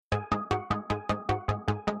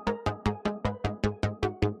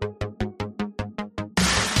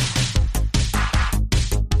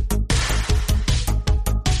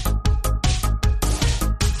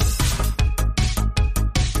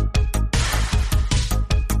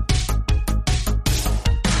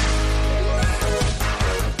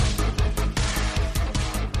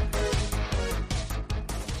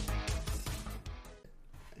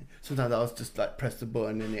sometimes I'll just like press the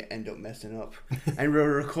button and it end up messing up. And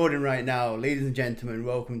we're recording right now. Ladies and gentlemen,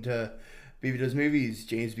 welcome to Beaver Does Movies.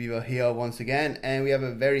 James Beaver here once again, and we have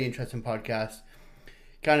a very interesting podcast.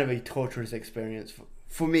 Kind of a torturous experience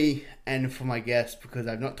for me and for my guest, because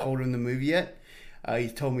I've not told him the movie yet.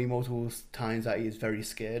 He's told me multiple times that he is very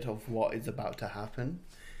scared of what is about to happen.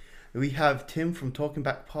 We have Tim from Talking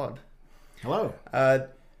Back Pod. Hello.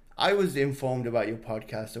 I was informed about your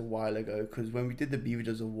podcast a while ago because when we did the Beaver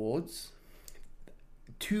Does Awards,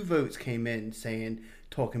 2 votes came in saying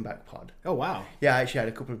Talking Back Pod. Oh, wow. Yeah, I actually had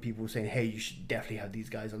a couple of people saying, hey, you should definitely have these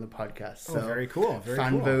guys on the podcast. So very cool.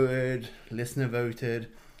 Fan voted, listener voted.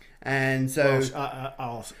 And so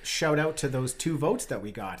I'll shout out to those 2 votes that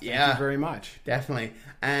we got. Thank you very much. Definitely.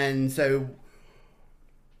 And so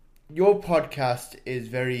your podcast is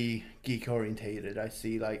very geek orientated. I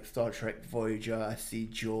see like Star Trek Voyager, I see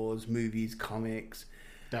Jaws, movies, comics.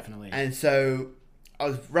 Definitely. And so I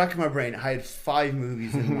was racking my brain. I had 5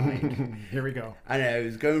 movies in mind. Here we go. And I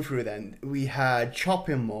was going through them. We had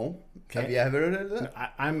Chopping Mall. Okay. Have you ever heard of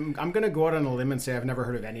that? I'm going to go out on a lim and say I've never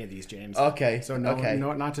heard of any of these, James. Okay. So no,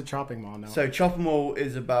 not to Chopping Mall, no. So Chopping Mall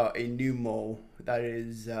is about a new mall that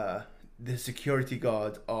is the security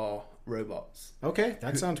guards are robots. Okay,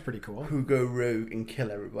 that sounds pretty cool. Who go rogue and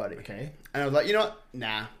kill everybody. Okay. And I was like, you know what?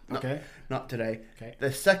 Nah. Not today. Okay.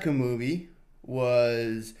 The second movie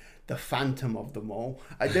was The Phantom of the Mall.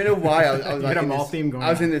 I don't know why I was like a mall theme going on.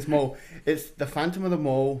 I was in this mall. It's The Phantom of the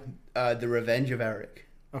Mall, The Revenge of Eric.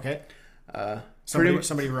 Okay.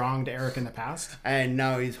 Somebody wronged Eric in the past, and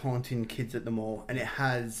now he's haunting kids at the mall. And it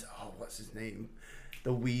has what's his name?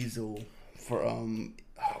 The Weasel from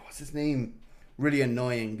what's his name? Really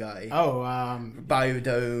annoying guy.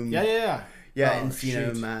 Biodome. Yeah.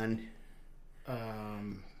 Encino Man.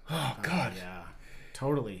 God. Yeah.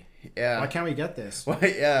 Totally. Yeah. Why can't we get this?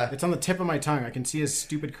 Why, yeah. It's on the tip of my tongue. I can see his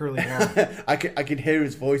stupid curly hair. I can hear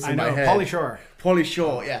his voice in my head. Pauly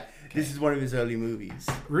Shore. Yeah. Okay. This is one of his early movies.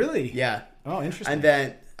 Really? Yeah. Oh, interesting. And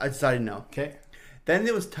then I decided no. Okay. Then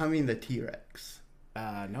there was Tammy and the T-Rex.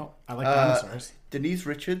 No. I like dinosaurs. Denise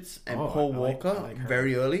Richards and Paul Walker,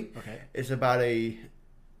 very early. Okay. It's about a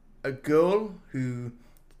girl whose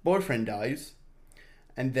boyfriend dies,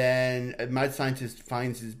 and then a mad scientist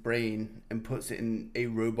finds his brain and puts it in a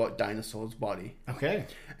robot dinosaur's body. Okay.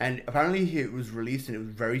 And apparently it was released and it was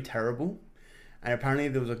very terrible. And apparently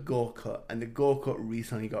there was a gore cut, and the gore cut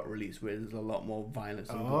recently got released where there's a lot more violence.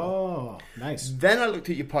 Oh, nice. Then I looked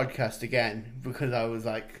at your podcast again because I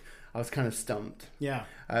was kind of stumped. Yeah.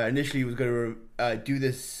 Initially, I was going to do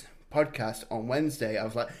this podcast on Wednesday. I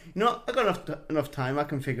was like, you know what? I got enough time. I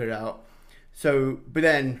can figure it out. So, but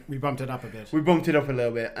then we bumped it up a bit. We bumped it up a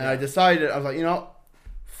little bit, and I decided I was like, you know what?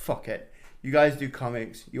 Fuck it. You guys do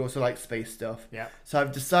comics. You also like space stuff. Yeah. So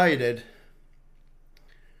I've decided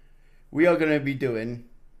we are going to be doing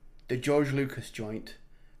the George Lucas joint,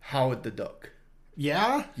 Howard the Duck.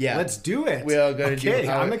 Yeah? Yeah. Let's do it. We are going to do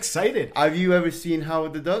Howard. I'm excited. Have you ever seen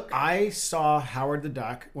Howard the Duck? I saw Howard the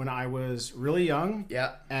Duck when I was really young.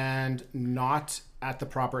 Yeah. And not at the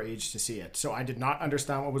proper age to see it. So I did not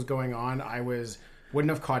understand what was going on. Wouldn't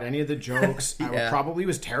have caught any of the jokes. I probably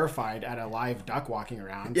was terrified at a live duck walking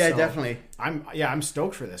around. Yeah, so definitely. I'm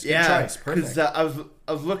stoked for this. Good choice. Perfect. Because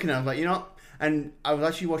I was looking, I was like, you know, and I was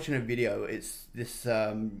actually watching a video. It's this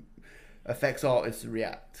effects artists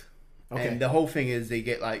react. Okay. And the whole thing is they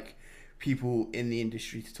get like people in the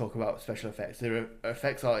industry to talk about special effects. They're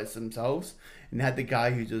effects artists themselves, and they had the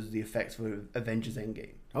guy who does the effects for Avengers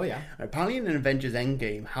Endgame. Oh yeah. And apparently in Avengers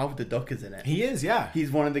Endgame, Howard the Duck is in it. He is, yeah.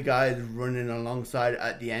 He's one of the guys running alongside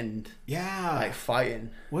at the end. Yeah. Like fighting.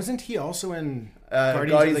 Wasn't he also in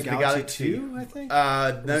Guardians of the Galaxy 2, I think?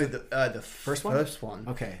 No, the first one. First one.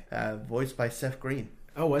 Okay. Voiced by Seth Green.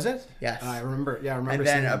 Oh, was it? Yes. I remember. Yeah, I remember. And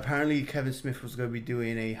then apparently Kevin Smith was going to be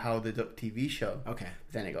doing a Howard the Duck TV show. Okay.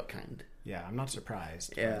 Then it got canned. Yeah, I'm not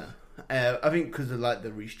surprised. Yeah. I think because of like the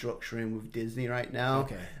restructuring with Disney right now.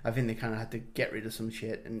 Okay. I think they kind of had to get rid of some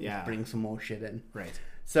shit and bring some more shit in. Right.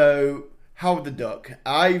 So Howard the Duck,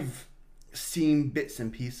 I've seen bits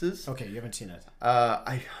and pieces. Okay, you haven't seen it.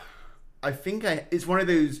 I think it's one of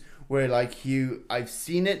those where like I've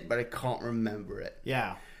seen it but I can't remember it.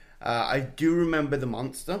 Yeah. I do remember the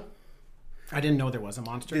monster. I didn't know there was a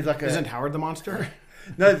monster. Isn't Howard the monster?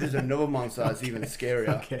 No, there's another monster that's even scarier.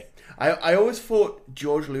 Okay. I always thought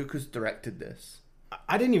George Lucas directed this.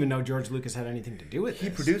 I didn't even know George Lucas had anything to do with this. He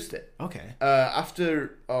produced it. Okay.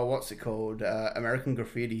 After, what's it called? American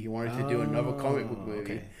Graffiti, he wanted to do another comic book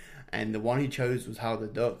movie. Okay. And the one he chose was Howard the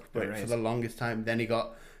Duck. But for the longest time, then he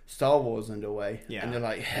got Star Wars underway. Yeah. And they're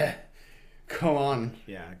like, come on.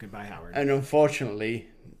 Yeah, goodbye, Howard. And unfortunately,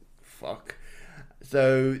 fuck.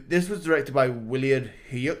 So this was directed by Willard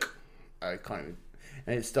Huyck. I can't even.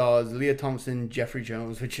 And it stars Leah Thompson, Jeffrey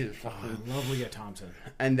Jones, which is fucking... I love Leah Thompson.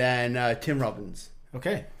 And then Tim Robbins.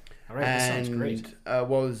 Okay. All right, that sounds great. What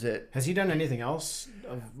was it? Has he done anything else?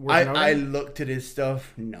 I looked at his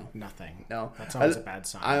stuff. No. Nothing. No. That's always a bad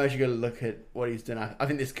sign. I'm actually going to look at what he's done. I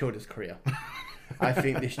think this killed his career. I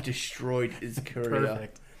think this destroyed his career.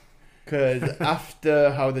 Perfect. Because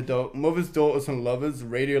after How the Dog... Mothers, Daughters and Lovers,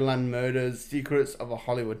 Radioland Murders, Secrets of a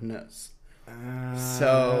Hollywood Nurse.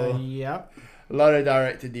 Yep. A lot of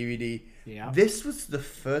direct-to-DVD. Yeah. This was the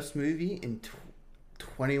first movie in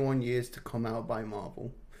 21 years to come out by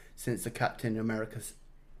Marvel since the Captain America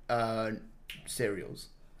serials.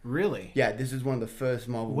 Really? Yeah, this is one of the first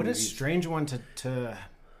Marvel movies. What a strange one to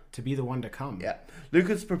be the one to come. Yeah.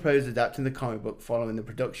 Lucas proposed adapting the comic book following the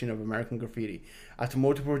production of American Graffiti. After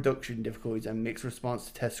multiple production difficulties and mixed response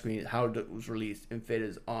to test screenings, How the Duck was released in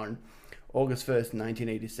theaters on August 1st,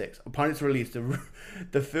 1986. Upon its release,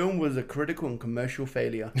 the film was a critical and commercial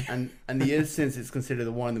failure, and the years since it's considered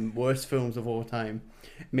one of the worst films of all time.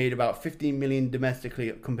 It made about $15 million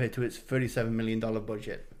domestically compared to its $37 million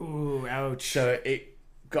budget. Ooh, ouch. So it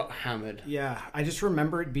got hammered. Yeah, I just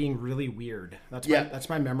remember it being really weird. That's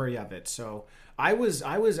my memory of it. So I was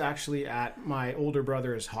actually at my older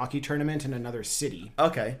brother's hockey tournament in another city.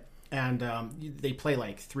 Okay. And they play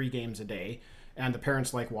like 3 games a day. And the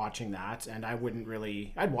parents like watching that, and I'd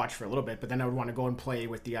watch for a little bit, but then I would want to go and play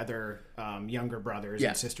with the other younger brothers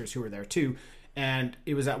and sisters who were there too. And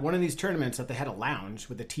it was at one of these tournaments that they had a lounge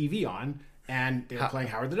with the TV on, and they were playing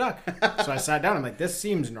Howard the Duck. So I sat down, I'm like, this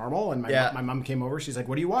seems normal. And my mom came over, she's like,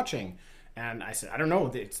 what are you watching? And I said, I don't know,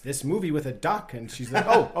 it's this movie with a duck. And she's like,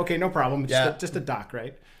 oh, okay, no problem. Just a duck,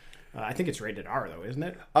 right? I think it's rated R though, isn't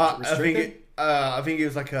it? I think it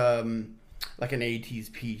was like an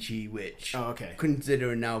 80s PG, which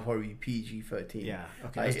considering now probably PG-13. Yeah,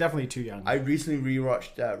 okay. It's definitely too young. I recently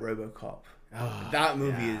rewatched RoboCop. Oh, that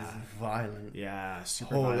movie is violent. Yeah,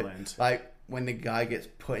 super violent. Like when the guy gets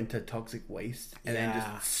put into toxic waste and then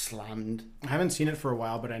just slammed. I haven't seen it for a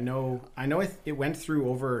while, but I know it went through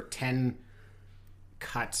over 10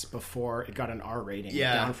 cuts before it got an R rating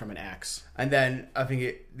down from an X. And then I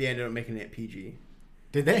think they ended up making it PG.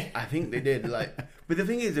 Did they? I think they did. But the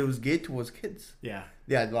thing is, it was geared towards kids. Yeah.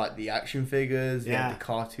 They had like the action figures, they had the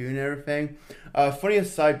cartoon and everything. Funny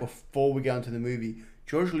aside, before we get onto the movie,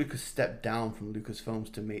 George Lucas stepped down from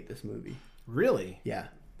Lucasfilms to make this movie. Really? Yeah.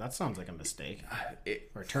 That sounds like a mistake.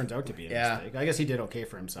 Or it turns out to be a mistake. I guess he did okay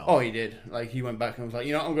for himself. Oh, he did. Like, he went back and was like,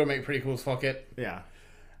 you know what, I'm going to make prequels, fuck it. Yeah.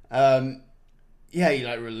 He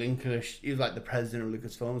relinquished. He was like the president of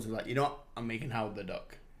Lucasfilms. He was like, you know what, I'm making Howard the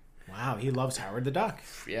Duck. Wow, he loves Howard the Duck.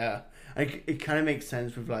 Yeah. It kind of makes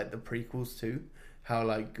sense with like the prequels too. How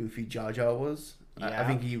like goofy Jar Jar was. I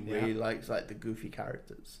think he really likes like the goofy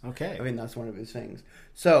characters. Okay. I mean, that's one of his things.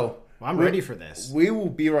 So I'm ready for this. We will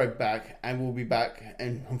be right back, and we'll be back.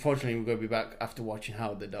 And unfortunately, we're going to be back after watching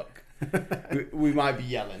Howard the Duck. we might be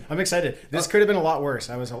yelling. I'm excited. This could have been a lot worse.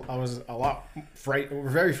 I was a lot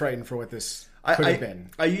very frightened for what this could have been.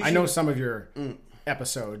 I know some of your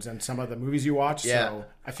episodes and some of the movies you watch, so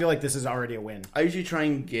I feel like this is already a win. I usually try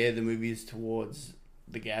and gear the movies towards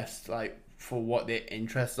the guests, like for what their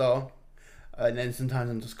interests are. And then sometimes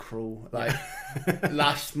I'm just cruel. Like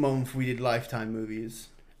last month we did Lifetime movies.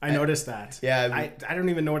 I noticed that. Yeah, I don't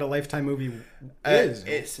even know what a Lifetime movie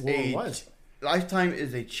is. Lifetime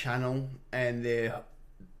is a channel, and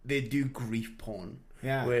they do grief porn.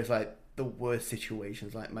 Yeah, where it's like the worst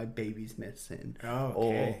situations, like my baby's missing,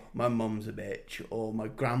 or my mum's a bitch, or my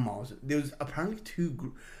grandma's. There was apparently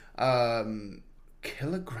 2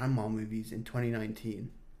 killer grandma movies in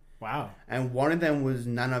 2019. Wow! And one of them was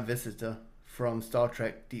Nana Visitor from Star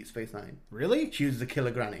Trek Deep Space Nine. Really? She was the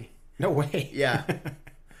killer granny. No way. Yeah.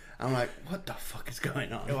 I'm like, what the fuck is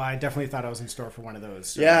going on? Well, I definitely thought I was in store for one of those.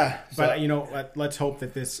 So. Yeah. But, let's hope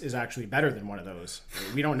that this is actually better than one of those.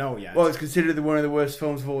 We don't know yet. Well, it's considered one of the worst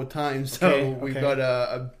films of all time, so we've got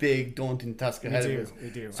a big, daunting task ahead of us. We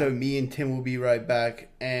do. So me and Tim will be right back,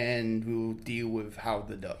 and we'll deal with Howard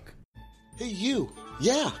the Duck. Hey, you.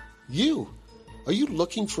 Yeah, you. Are you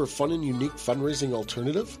looking for a fun and unique fundraising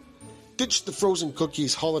alternative? Ditch the frozen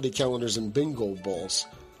cookies, holiday calendars, and bingo balls.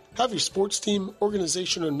 Have your sports team,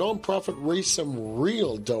 organization, or nonprofit raise some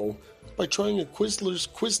real dough by trying a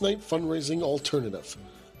Quizlers Quiz Night fundraising alternative.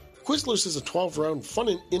 Quizlers is a 12-round fun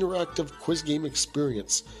and interactive quiz game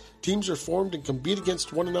experience. Teams are formed and compete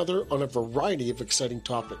against one another on a variety of exciting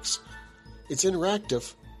topics. It's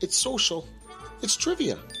interactive, it's social, it's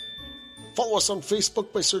trivia. Follow us on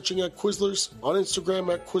Facebook by searching at Quizlers, on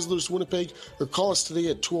Instagram at Quizlers Winnipeg, or call us today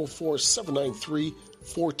at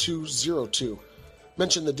 204-793-4202.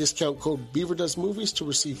 Mention the discount code BeaverDoesMovies to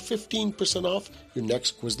receive 15% off your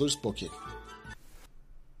next Quizlers booking.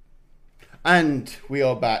 And we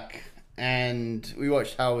are back, and we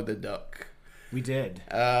watched Howard the Duck. We did.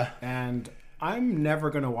 And I'm never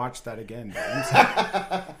going to watch that again, James.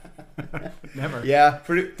 Never. Yeah.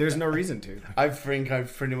 There's no reason to. I think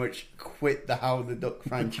I've pretty much quit the Howard the Duck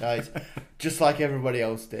franchise, just like everybody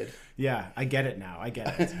else did. Yeah, I get it now. I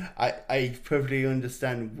get it. I perfectly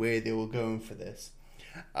understand where they were going for this.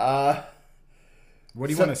 What do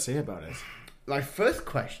you want to say about it? My first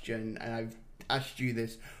question, and I've asked you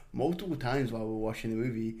this multiple times while we're watching the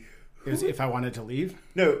movie. It was if I wanted to leave?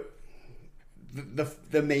 No.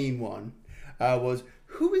 The main one was,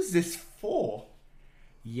 who is this for?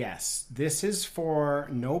 Yes, this is for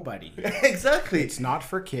nobody. Exactly. It's not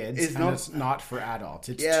for kids, it's not for adults.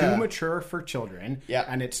 It's too mature for children,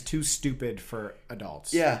 and it's too stupid for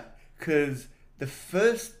adults. Yeah, because the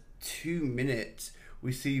first 2 minutes,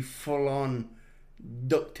 we see full-on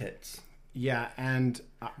duck tits. Yeah, and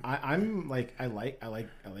I'm like, I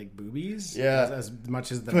like boobies. Yeah, as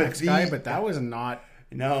much as the next guy, but that was not.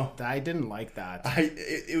 No, I didn't like that.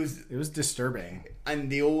 It was disturbing,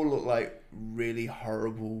 and they all look like really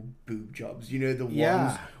horrible boob jobs. You know, the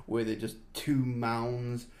ones where they're just two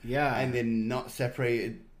mounds. Yeah, and they're not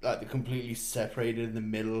separated. Like they're completely separated in the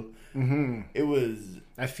middle. Mm-hmm. It was.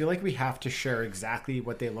 I feel like we have to share exactly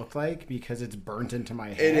what they look like because it's burnt into my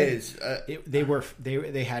head. It is.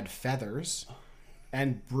 They had feathers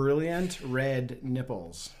and brilliant red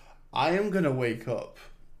nipples. I am gonna wake up.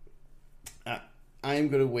 I am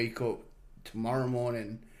gonna wake up tomorrow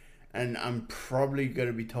morning, and I'm probably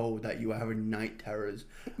gonna be told that you are having night terrors.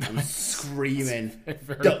 I'm screaming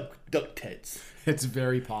duck tits. It's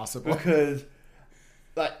very possible because.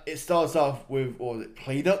 Like, it starts off with, what was it,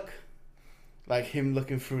 play duck? Like, him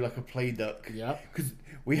looking through, like, a play duck. Yeah. Because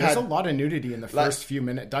there's a lot of nudity in the first few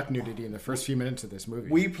minutes, duck nudity in the first few minutes of this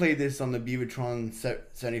movie. We played this on the Beavertron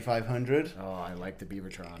 7500. Oh, I like the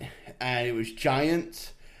Beavertron. And it was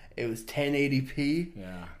giant. It was 1080p.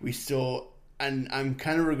 Yeah. We saw, and I'm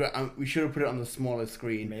kind of regret, we should have put it on the smaller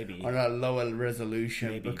screen. Maybe. On a lower resolution.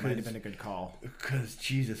 Maybe. It might have been a good call. Because,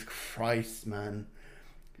 Jesus Christ, man.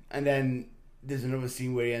 And then there's another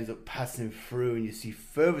scene where he ends up passing through and you see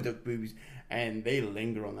further duck boobies and they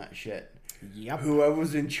linger on that shit. Yep.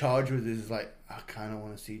 Whoever's in charge with this is like, I kind of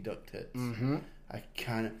want to see duck tits. Mm-hmm. I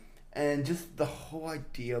kind of... And just the whole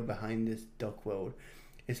idea behind this duck world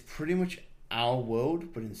is pretty much our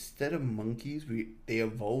world, but instead of monkeys, they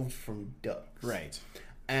evolved from ducks. Right.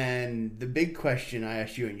 And the big question I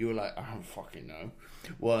asked you, and you were like, I don't fucking know,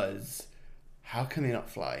 was, how can they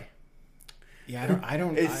not fly? Yeah, I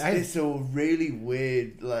don't. It's a really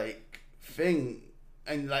weird like thing,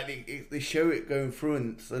 and like they show it going through,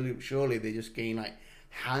 and slowly but surely they just gain like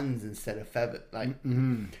hands instead of feathers. Like,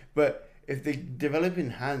 but if they develop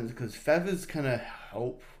in hands, because feathers kind of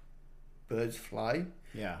help birds fly.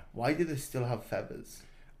 Yeah. Why do they still have feathers?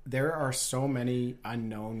 There are so many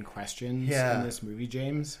unknown questions in this movie,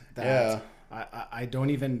 James. That I don't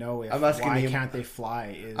even know if why can't they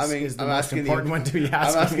fly is the most important one to be asking.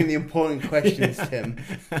 I'm asking the important questions, Tim.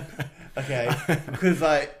 Okay, because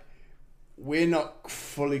like we're not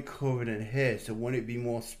fully covered in hair, so wouldn't it be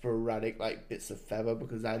more sporadic, like bits of feather,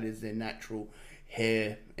 because that is their natural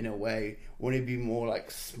hair in a way? Wouldn't it be more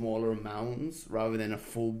like smaller mounds rather than a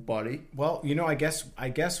full body? Well, I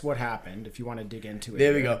guess what happened, if you want to dig into it.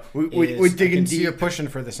 There we go. We're digging deep. See, you're pushing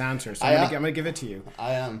for this answer, so I'm going to give it to you.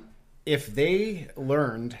 I am. If they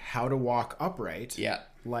learned how to walk upright,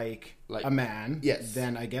 like a man,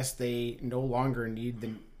 then I guess they no longer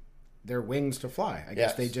need their wings to fly. I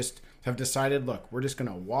guess they just have decided, look, we're just going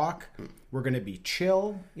to walk. We're going to be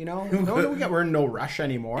chill, we're in no rush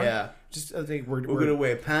anymore. Yeah. Just we're going to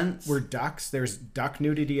wear pants. We're ducks. There's duck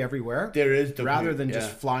nudity everywhere. There is duck Rather than just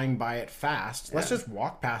flying by it fast, let's just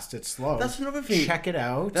walk past it slow. That's another thing. Check it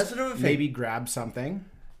out. That's another thing. Maybe grab something.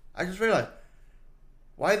 I just realized,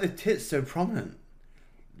 why are the tits so prominent?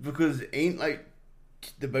 Because ain't like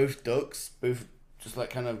they're both ducks, both just like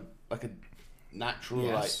kind of like a natural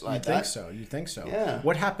like that. You think so? Yeah.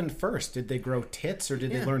 What happened first? Did they grow tits or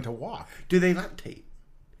did they learn to walk? Do they lactate?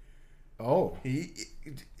 Oh,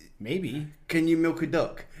 maybe. Can you milk a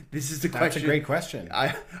duck? This is the question. That's a great question.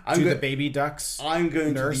 Do the baby ducks? I'm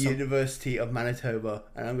going to the University of Manitoba,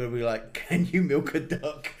 and I'm going to be like, "Can you milk a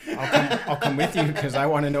duck?" I'll come with you because I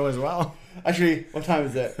want to know as well. Actually, what time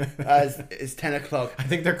is it? It's 10 o'clock. I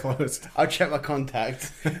think they're closed. I'll check my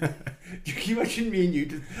contacts. Can you imagine me and you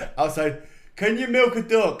just outside? Can you milk a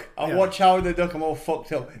duck? I'll watch Howard the Duck. I'm all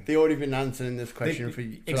fucked up. They already been answering this question for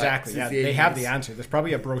exactly. Like, they have the answer. There's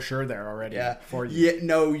probably a brochure there already for you. Yeah,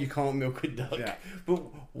 no, you can't milk a duck. Yeah. But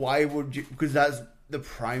why would you? Because that's the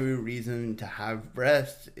primary reason to have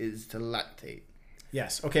breasts is to lactate.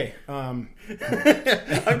 Yes. Okay. I'm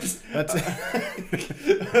just. I'm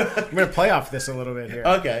going to play off this a little bit here.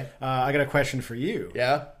 Okay. I got a question for you.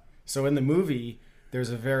 Yeah. So in the movie, there's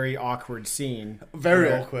a very awkward scene. Very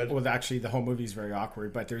awkward. Well, actually, the whole movie is very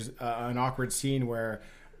awkward. But there's an awkward scene where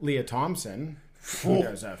Leah Thompson, who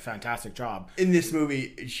does a fantastic job in this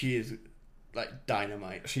movie, she is like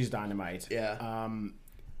dynamite. She's dynamite. Yeah.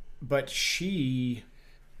 But she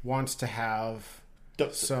wants to have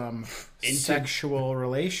some sexual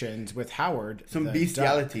relations with Howard. Some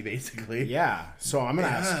bestiality, basically. Yeah. So I'm going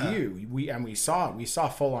to ask you. We saw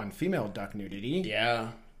full on female duck nudity. Yeah.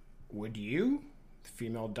 Would you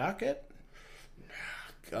female duck it?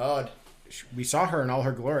 God. We saw her in all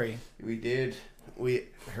her glory. We did.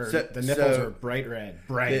 The nipples were bright red,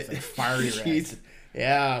 like fiery red.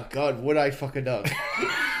 Yeah. God, would I fuck a duck?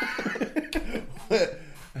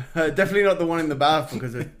 Definitely not the one in the bath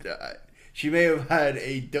because she may have had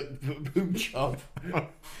a duck boob job.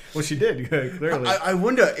 Well, she did, clearly. I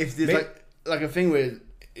wonder if there's like a thing where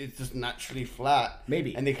it's just naturally flat.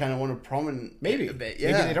 Maybe. And they kind of want to prominent maybe a bit.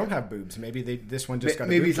 Yeah. Maybe they don't have boobs. Maybe this one just got a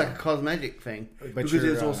maybe boob it's job. like a cosmetic thing. But because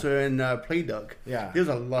it's also in Play Duck. Yeah. There's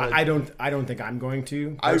a lot of... I don't think I'm going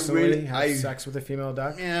to personally have sex with a female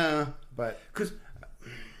duck. Yeah. But... Because...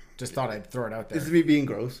 Just thought I'd throw it out there. This is me being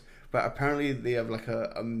gross. But apparently they have like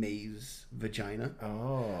a maze vagina.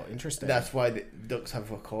 Oh, interesting. That's why the ducks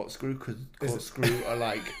have a corkscrew, because corkscrew are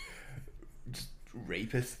like just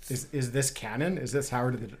rapists. Is this canon? Is this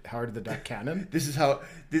Howard the Duck canon? This is how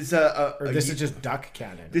this is just duck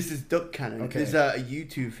canon. This is duck canon. Okay. There's a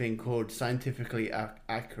YouTube thing called Scientifically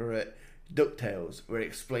Accurate DuckTales where it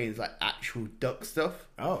explains like actual duck stuff.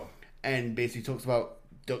 Oh, and basically talks about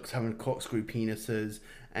ducks having corkscrew penises,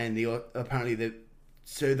 and apparently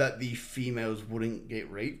so that the females wouldn't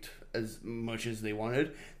get raped as much as they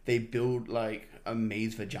wanted, they build like a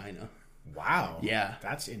maze vagina. Wow. Yeah.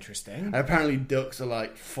 That's interesting. And apparently ducks are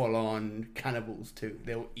like full on cannibals too.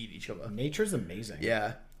 They'll eat each other. Nature's amazing.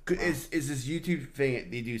 Yeah. It's this YouTube thing,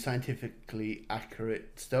 they do scientifically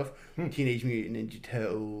accurate stuff. Teenage Mutant Ninja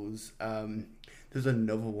Turtles. There's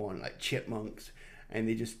another one like Chipmunks, and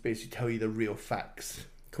they just basically tell you the real facts.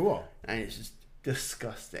 Cool. And it's just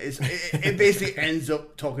disgusting. It basically ends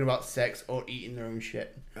up talking about sex or eating their own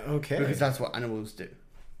shit. Okay. Because that's what animals do.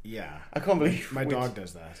 Yeah. I can't believe my dog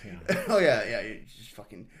does that. Yeah. Oh yeah. You just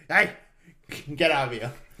fucking hey, get out of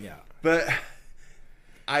here. Yeah. But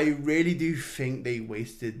I really do think they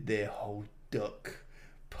wasted their whole duck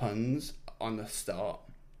puns on the start.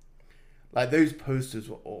 Like those posters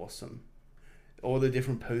were awesome. All the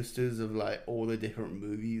different posters of like all the different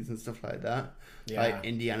movies and stuff like that. Yeah. Like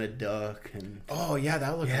Indiana Duck and... Oh yeah,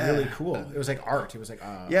 that looked really cool. It was like art. It was like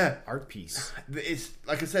art piece. It's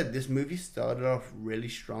like I said, this movie started off really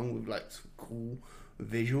strong with like some cool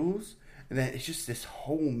visuals, and then it's just this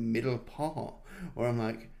whole middle part where I'm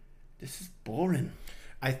like, this is boring.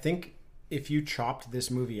 I think if you chopped this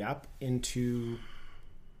movie up into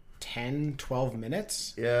 10, 12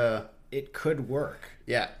 minutes, it could work.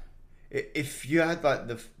 Yeah. If you had like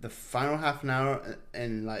the final half an hour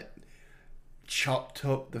and like chopped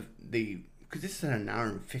up the because this is an hour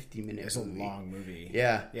and 50 minutes. It's a long movie.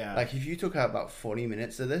 Yeah. Yeah. Like if you took out about 40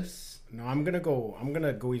 minutes of this. No, I'm gonna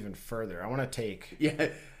go even further. I want to take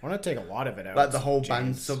a lot of it out. Like the whole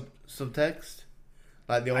band subtext.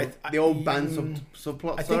 Like the old band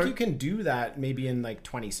subplot. I think you can do that maybe in like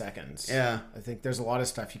 20 seconds. Yeah. I think there's a lot of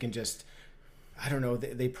stuff you can just. I don't know.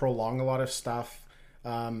 They prolong a lot of stuff.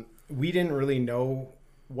 We didn't really know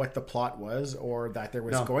what the plot was or that there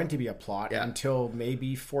was going to be a plot until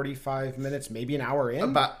maybe 45 minutes, maybe an hour in.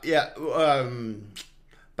 About an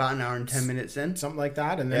hour and 10 minutes in. Something like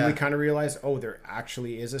that. And then we kind of realized, there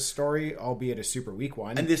actually is a story, albeit a super weak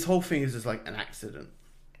one. And this whole thing is just like an accident.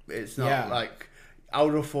 It's not like... I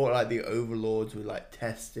would have thought like the overlords were like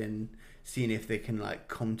testing, seeing if they can like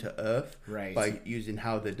come to Earth by using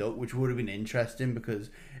Howard the Duck, which would have been interesting because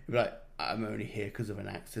it'd be like, I'm only here because of an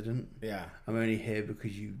accident. Yeah. I'm only here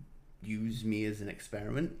because you use me as an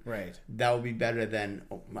experiment. Right. That would be better than,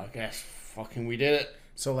 I guess, fucking we did it.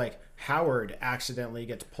 So, like, Howard accidentally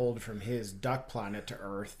gets pulled from his duck planet to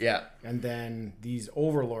Earth. Yeah. And then these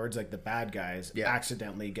overlords, like the bad guys,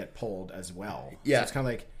 accidentally get pulled as well. Yeah. So it's kind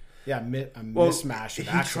of like, mismatch of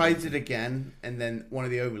accidents. He tries it again, and then one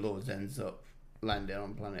of the overlords ends up landing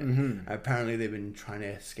on planet. Mm-hmm. Apparently they've been trying to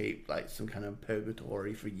escape like some kind of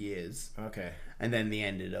purgatory for years. Okay. And then they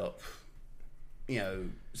ended up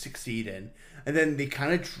succeed in. And then they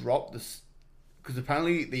kind of dropped this because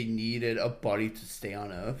apparently they needed a body to stay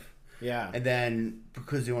on Earth. Yeah. And then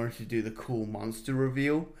because they wanted to do the cool monster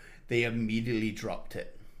reveal, they immediately dropped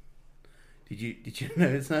it. Did you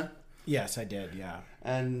notice that? Yes, I did. Yeah.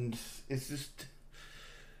 And it's just,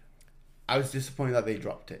 I was disappointed that they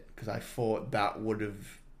dropped it because I thought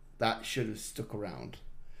that should have stuck around.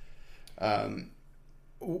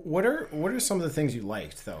 What are some of the things you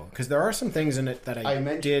liked though? Because there are some things in it that I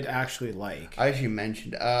did actually like. I actually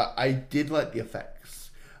mentioned I did like the effects.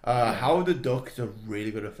 Howard the Duck is a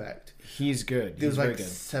really good effect. He's good. There's very like good.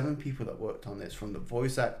 7 people that worked on this, from the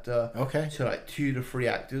voice actor to like 2 to 3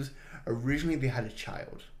 actors. Originally they had a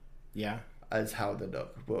child. Yeah. As Howard the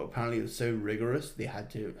Duck, but apparently it was so rigorous they had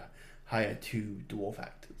to hire 2 dwarf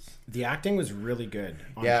actors. The acting was really good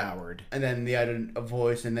on Howard. And then they had a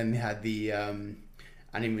voice, and then they had the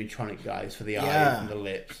animatronic guys for the eyes and the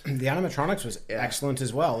lips. The animatronics was excellent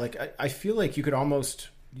as well. Like I feel like you could almost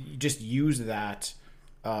just use that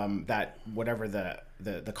that whatever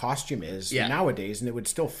the costume is nowadays, and it would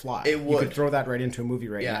still fly. It would. You could throw that right into a movie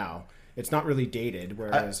now. It's not really dated,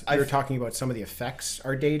 whereas we were talking about some of the effects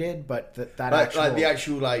are dated, but the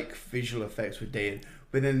actual like visual effects were dated.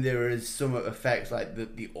 But then there is some effects like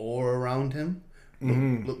the aura around him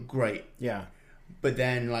look great. Yeah. But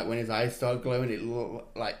then like when his eyes started glowing, it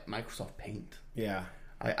looked like Microsoft Paint. Yeah.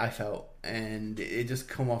 I felt, and it just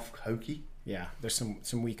come off hokey. Yeah, there's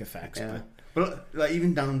some weak effects. Yeah. But like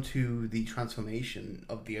even down to the transformation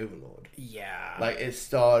of the Overlord. Yeah. Like it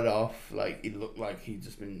started off like it looked like he'd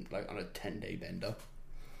just been like on a 10-day bender.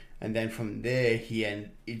 And then from there he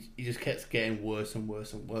just kept getting worse and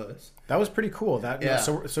worse and worse. That was pretty cool.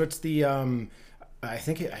 So it's the I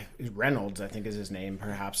think Reynolds, I think is his name,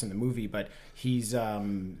 perhaps in the movie, but he's as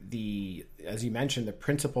you mentioned, the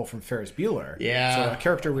principal from Ferris Bueller. Yeah, so a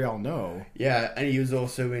character we all know. Yeah, and he was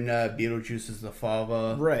also in Beetlejuice as the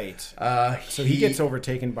father. Right. So he gets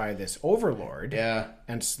overtaken by this Overlord. Yeah,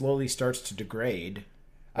 and slowly starts to degrade.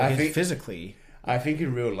 Physically. I think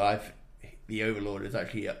in real life, the Overlord is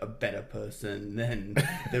actually a better person than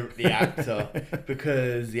the actor,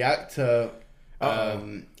 because the actor.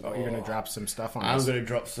 You're going to drop some stuff on us. I'm going to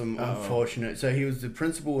drop some unfortunate. So he was the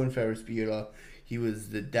principal in Ferris Bueller. He was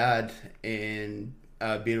the dad in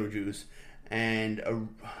Beetlejuice. And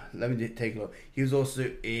let me take a look. He was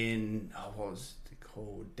also in, what was it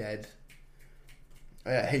called? Dead.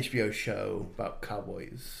 HBO show about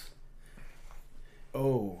cowboys.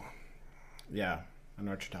 Oh, yeah. I know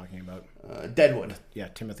what you're talking about. Deadwood. Yeah,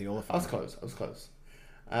 Timothy Olyphant. I was close.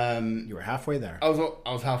 You were halfway there. I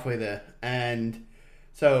was halfway there. And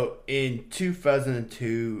so in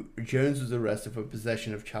 2002, Jones was arrested for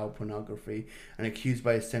possession of child pornography and accused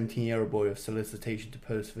by a 17-year-old boy of solicitation to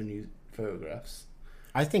pose for nude photographs.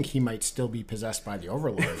 I think he might still be possessed by the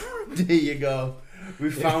Overlord. There you go.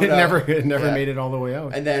 We found out. It never made it all the way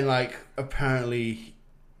out. And then, like, apparently,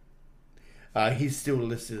 he's still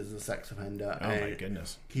listed as a sex offender. Oh, my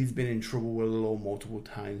goodness. He's been in trouble with the law multiple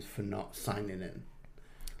times for not signing in.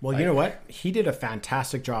 Well, you know what? He did a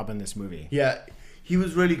fantastic job in this movie. Yeah, he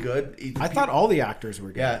was really good. I thought all the actors were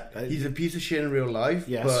good. Yeah, he's a piece of shit in real life,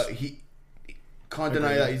 but he can't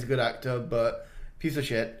deny that he's a good actor, but piece of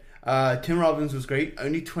shit. Tim Robbins was great.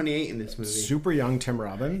 Only 28 in this movie. Super young Tim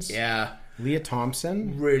Robbins. Yeah. Leah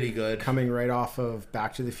Thompson. Really good. Coming right off of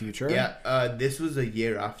Back to the Future. Yeah, this was a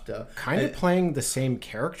year after. Kind of playing the same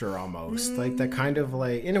character almost. Like that kind of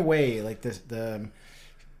like, in a way, like the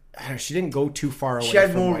I don't know, she didn't go too far away. She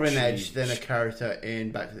had more of an edge than a character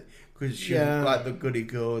in Back to the... Because she was like the goody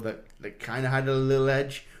girl that kind of had a little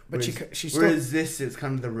edge. But whereas this, it's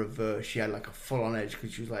kind of the reverse. She had like a full-on edge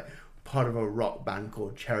because she was like part of a rock band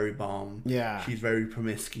called Cherry Bomb. Yeah. She's very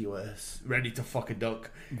promiscuous, ready to fuck a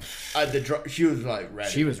duck. She was like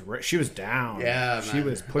ready. She was down. Yeah, man. She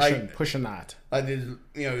was pushing that. Like there's,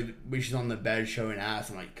 when she's on the bed showing ass,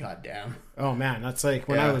 I'm like, God damn. Oh man, that's like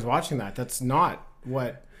when I was watching that. That's not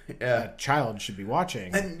what a child should be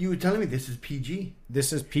watching. And you were telling me this is PG.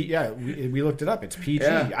 This is PG. Yeah, we looked it up. It's PG.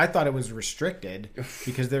 Yeah. I thought it was restricted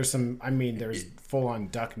because there's there's full on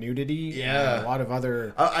duck nudity. Yeah, and a lot of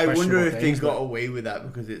other. I wonder if they got away with that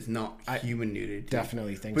because it's not human nudity.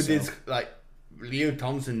 Definitely think so. But there's like Leo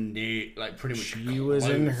Thompson, like pretty much. She was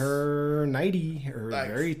in her nightie, her like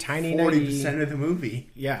very tiny 40% of the movie.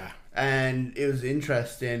 Yeah, and it was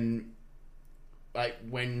interesting. Like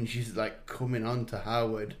when she's like coming on to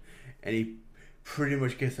Howard, and he pretty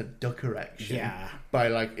much gets a duck erection. Yeah. By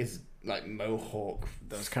like his like mohawk.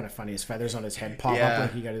 That was kind of funny. His feathers on his head pop up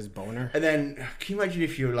like he got his boner. And then can you imagine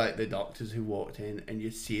if you're like the doctors who walked in and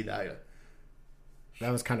you see that? Like,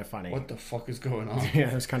 That was kind of funny. What the fuck is going on? Yeah,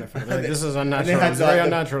 it was kind of funny. Like, this is unnatural. It's very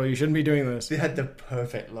unnatural. You shouldn't be doing this. They had the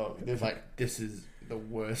perfect look. They was like, this is the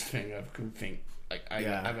worst thing I could think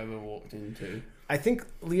I've ever walked into. I think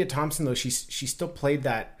Leah Thompson, though, she still played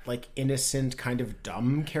that like innocent kind of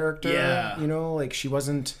dumb character. Yeah. You know, like she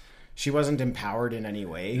wasn't empowered in any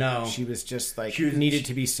way. No. She was just like needed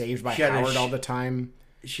to be saved by Howard all the time.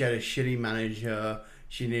 She had a shitty manager.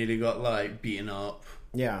 She nearly got like beaten up.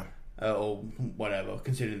 Yeah. Or whatever,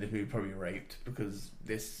 considering this movie probably raped, because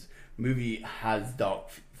this movie has dark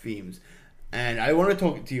themes. And I want to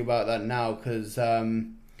talk to you about that now, because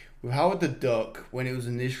with Howard the Duck, when it was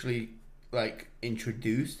initially like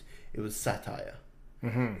introduced, it was satire.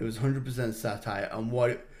 Mm-hmm. It was 100% satire,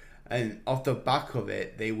 and off the back of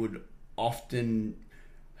it, they would often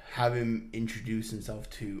have him introduce himself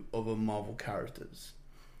to other Marvel characters.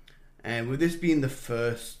 And with this being the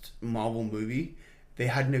first Marvel movie, they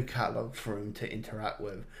had no catalog for him to interact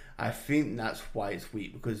with. I think that's why it's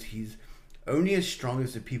weak, because he's only as strong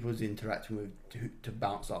as the people he's interacting with to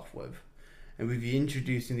bounce off with. And with you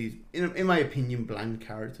introducing these, in my opinion, bland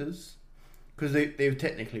characters, because they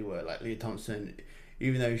technically were, like Leah Thompson,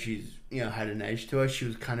 even though she's had an edge to her, she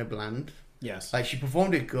was kind of bland. Yes. Like, she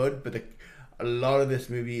performed it good, but a lot of this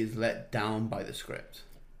movie is let down by the script.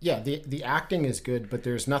 Yeah, the acting is good, but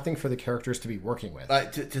there's nothing for the characters to be working with.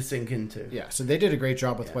 Like, to sink into. Yeah, so they did a great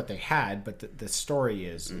job with what they had, but the story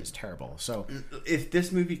is terrible. So if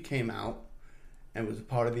this movie came out and was a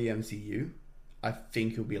part of the MCU, I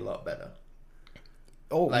think it would be a lot better.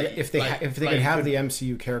 Oh, like, if they could have the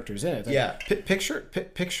MCU characters in it. Like, yeah.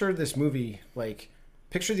 Picture this movie, like,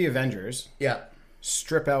 picture the Avengers. Yeah.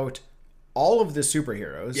 Strip out all of the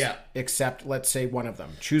superheroes. Yeah. Except, let's say, one of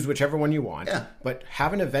them. Choose whichever one you want. Yeah. But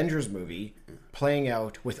have an Avengers movie playing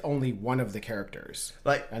out with only one of the characters.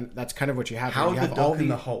 Like, and that's kind of what you have. Howard the Duck all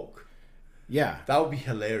and the Hulk. Yeah. That would be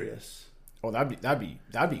hilarious. Oh, that'd be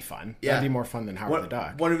fun. Yeah. That'd be more fun than Howard the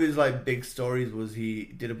Duck. One of his like big stories was he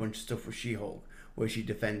did a bunch of stuff with She-Hulk, where she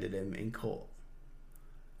defended him in court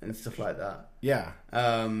and stuff like that. Yeah.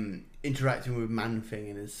 Interacting with Man-Thing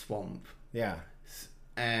in his swamp. Yeah.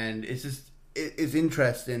 And it's just it's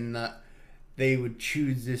interesting that they would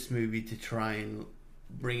choose this movie to try and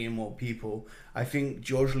bring in more people. I think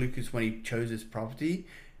George Lucas, when he chose his property,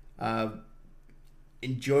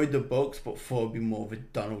 enjoyed the books, but thought it'd be more of a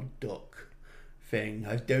Donald Duck thing.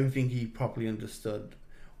 I don't think he properly understood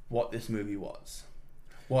what this movie was,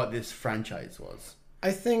 what this franchise was.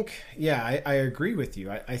 I think, I agree with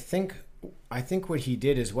you. I think what he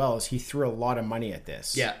did as well is he threw a lot of money at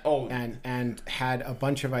this. Yeah. Oh. And had a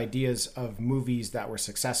bunch of ideas of movies that were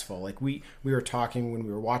successful. Like we were talking when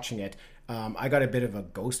we were watching it. I got a bit of a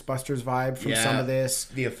Ghostbusters vibe from some of this.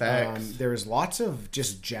 The effects. There's lots of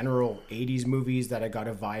just general 80s movies that I got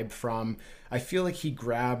a vibe from. I feel like he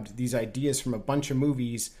grabbed these ideas from a bunch of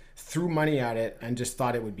movies, threw money at it, and just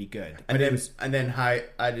thought it would be good. And then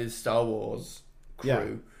had his Star Wars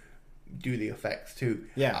crew do the effects too.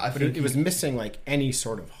 Yeah, I think it was missing like any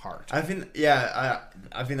sort of heart. I think that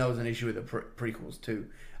was an issue with the prequels too.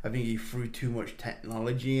 I think he threw too much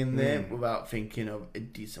technology in there without thinking of a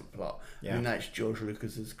decent plot. Yeah. I think that's George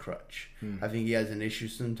Lucas's crutch. I think he has an issue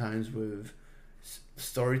sometimes with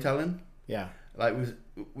storytelling. Yeah, like with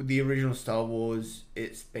the original Star Wars,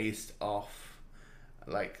 it's based off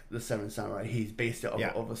like the Seven Samurai. He's based it off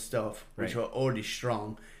other stuff which are already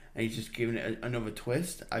strong, and he's just giving it another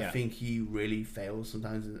twist. I think he really fails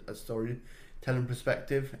sometimes in a storytelling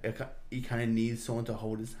perspective. He kind of needs someone to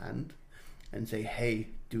hold his hand and say, hey,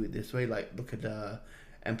 do it this way. Like, look at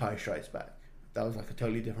Empire Strikes Back. That was like a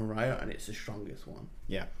totally different writer, and it's the strongest one.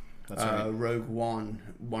 Yeah, that's right. Rogue One,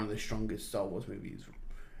 one of the strongest Star Wars movies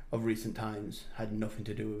of recent times, had nothing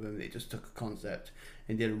to do with them. They just took a concept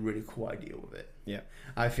and did a really cool idea with it. Yeah,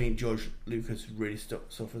 I think George Lucas really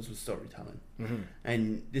suffers with storytelling,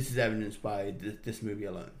 and this is evidenced by this movie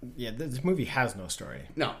alone. Yeah, this movie has no story.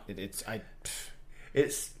 No, it's a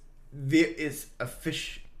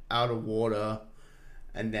fish out of water,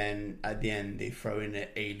 and then at the end they throw in an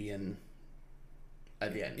alien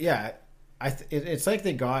at the end. Yeah, it's like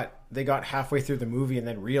they got halfway through the movie and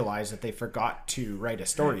then realized that they forgot to write a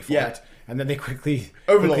story for it, and then they quickly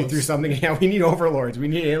threw something. Yeah, we need overlords, we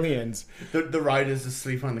need aliens. The writers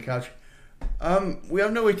asleep on the couch. We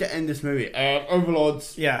have no way to end this movie.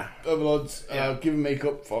 Overlords. Yeah, overlords. Give them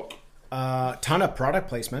makeup. Fuck. Ton of product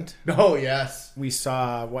placement. Oh yes, we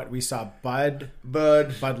saw Bud Light,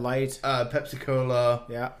 Pepsi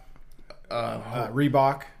Cola,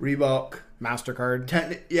 Reebok. MasterCard.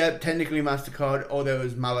 Technically MasterCard, although it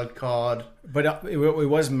was Mallard Card. But it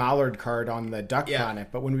was Mallard Card on the Duck Planet.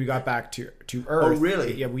 But when we got back to Earth, oh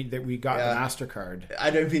really? Yeah, we got the MasterCard. I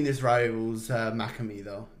don't think this rivals Macamee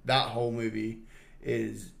though. That whole movie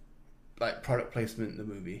is like product placement in the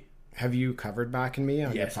movie. Have you covered Back and Me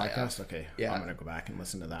on your Yes, I have. podcast? Okay, Yeah. I'm gonna go back and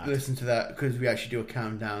listen to that. Listen to that because we actually do a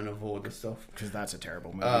countdown of all the stuff. Because that's a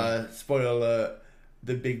terrible movie. Spoiler alert: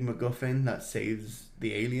 the big MacGuffin that saves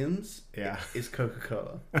the aliens, is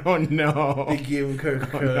Coca-Cola. Oh no! They give them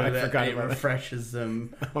Coca-Cola I that forgot it about refreshes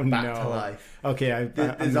them Oh, back no. to life. Okay,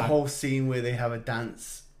 There's a whole scene where they have a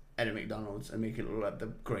dance at a McDonald's and make it look like the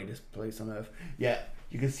greatest place on earth. Yeah,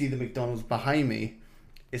 you can see the McDonald's behind me.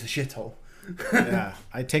 It's a shithole. Yeah,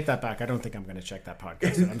 I take that back. I don't think I'm going to check that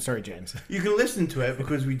podcast. I'm sorry, James. You can listen to it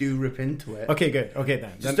because we do rip into it. Okay, good. Okay,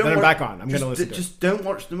 then don't I'm watch- back on. I'm going to listen to it. Just don't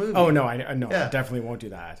watch the movie. Oh no, I no, Yeah. I definitely won't do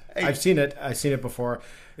that. Hey. I've seen it before.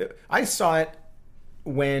 I saw it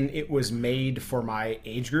when it was made for my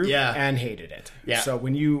age group and hated it. Yeah. So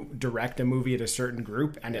when you direct a movie at a certain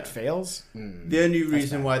group and it fails, The only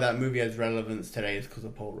reason why that movie has relevance today is because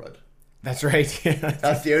of Paul Rudd. that's right. Yeah.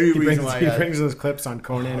 That's the only reason why he brings those clips on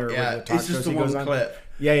Conan or Yeah, the talk it's just shows the he one goes on. clip.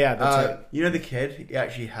 Yeah, that's right. You know the kid? He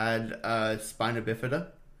actually had spina bifida.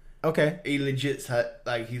 Okay. He legit had,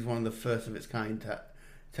 like, he's one of the first of its kind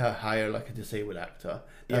to hire like a disabled actor.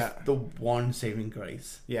 That's the one saving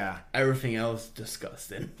grace. Yeah. Everything else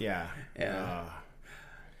disgusting. Yeah. Yeah.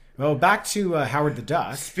 Well, back to Howard the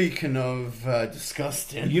Duck. Speaking of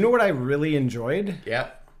disgusting, You know what I really enjoyed?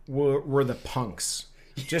 Yep. Were the punks.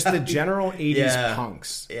 Just the general 80s Yeah.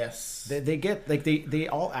 punks. Yes. They get like they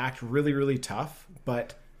all act really really tough,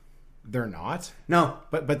 but they're not. No,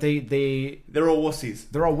 But they're all wussies.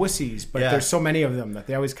 all wussies. But Yeah. there's so many of them that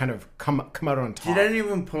they always kind of come out on top. Did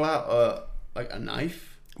anyone pull out a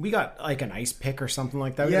knife? We got like an ice pick or something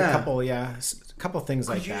like that. We had Yeah. a couple things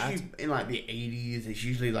like that. Usually in like the 80s, it's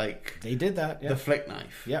usually like They did that. Yeah. the flick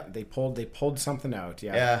knife. Yeah, they pulled something out.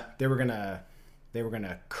 Yeah. Yeah. They were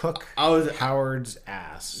gonna cook Howard's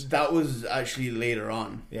ass. That was actually later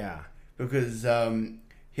on Yeah. because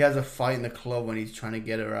he has a fight in the club when he's trying to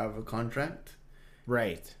get her out of a contract,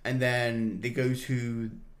 Right. and then they go to.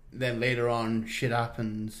 Then later on, shit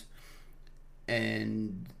happens,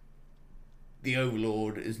 and the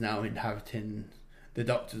Overlord is now inhabiting the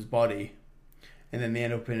Doctor's body, and then they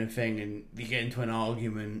end up in a thing, and they get into an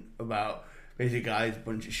argument about basically guys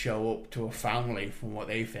bunch of show up to a family from what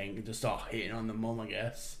they think and just start hitting on the mum, I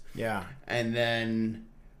guess, Yeah. and then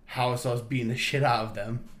Howard starts beating the shit out of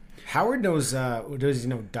them. Howard knows. Does he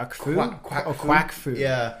know duck food? Quack Quack food.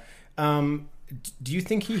 Yeah. Do you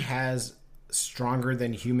think he has stronger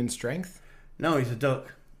than human strength? No, he's a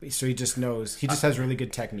duck. So he just knows. He just has really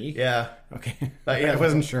good technique. Yeah. Okay. Like, I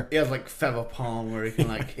wasn't sure. He has like feather palm where he can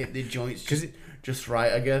like hit the joints just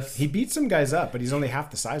right, I guess. He beats some guys up, but he's only half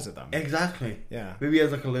the size of them. Exactly. Yeah. Maybe he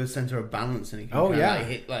has like a low center of balance and he can Oh, kinda, yeah. like,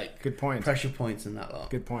 hit like Good point. pressure points and that lot.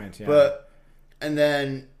 Good point. Yeah. But and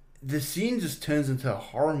then the scene just turns into a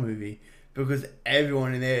horror movie because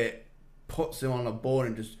everyone in there puts him on a board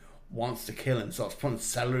and just wants to kill him. Starts putting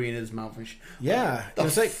celery in his mouth and yeah, the it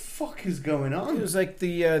was like fuck is going on? it was like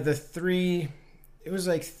the three. It was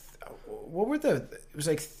like what were the? It was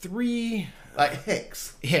like three. Like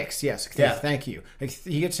Hicks. Hicks, yes. Yeah. Thank you. Like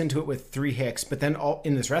he gets into it with three Hicks, but then all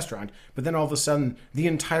in this restaurant. But then all of a sudden, the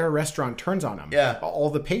entire restaurant turns on him. Yeah. All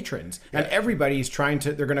the patrons and everybody's trying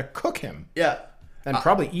to. They're going to cook him Yeah. and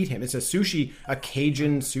probably eat him. It's a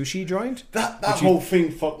Cajun sushi joint. That whole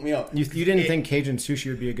thing fucked me up. You didn't think Cajun sushi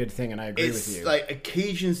would be a good thing, and I agree with It's you. like a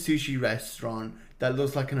Cajun sushi restaurant that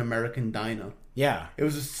looks like an American diner. Yeah, It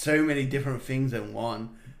was just so many different things in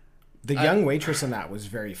one. the young waitress in that was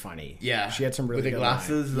very funny. Yeah. she had some really with the good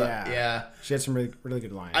glasses. lines. Like, yeah. She had some really really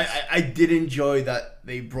good lines. I did enjoy that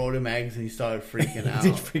they brought him eggs and he started freaking out.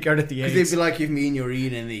 Did freak out at the Because eggs. it'd be like if me and you're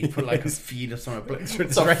eating and he put like a feed or something. That's What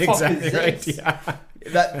the right, fuck exactly is right. this?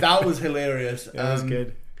 Yeah, That was hilarious. that was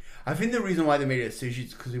good. I think the reason why they made it sushi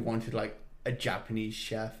is because they wanted like a Japanese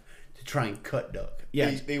chef to try and cut duck.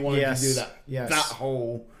 Yeah. They wanted Yes. to do that. Yes. That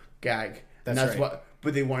whole gag. That's right. what.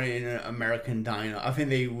 But they wanted it in an American diner. I think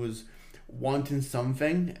they was wanting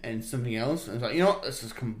something and something else, and it's like, you know what? Let's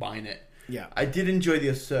just combine it. Yeah. I did enjoy the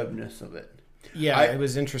acerbiveness of it. Yeah, I- it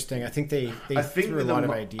was interesting. I think they I think threw a with lot the of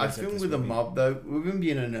mob, ideas. I at think this with the movie. mob though, with him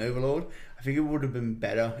being an overlord, I think it would have been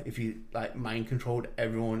better if he like mind controlled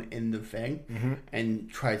everyone in the thing Mm-hmm. and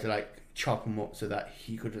tried to like chop him up so that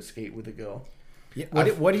he could escape with the girl. Yeah,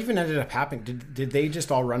 what even ended up happening? Did they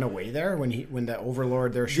just all run away there when the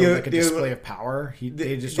Overlord there showed like a display of power?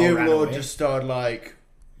 They just the all ran overlord away. just started like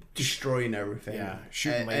destroying everything. Yeah,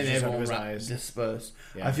 shooting and lasers out of everyone his eyes. dispersed.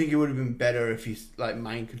 Yeah. I think it would have been better if he's like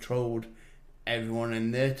mind controlled everyone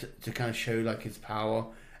in there to kind of show like his power,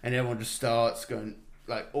 and everyone just starts going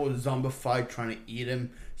like all the zombified trying to eat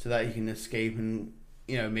him so that he can escape and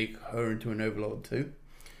make her into an overlord too.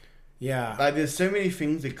 Yeah, like there's so many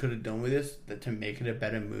things they could have done with this to make it a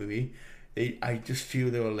better movie. I just feel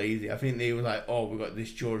they were lazy. I think they were like, oh, we got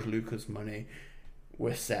this George Lucas money,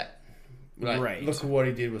 we're set. Like, right. Look at what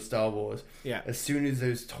he did with Star Wars. Yeah. As soon as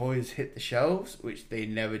those toys hit the shelves, which they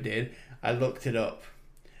never did, I looked it up.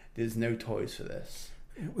 There's no toys for this,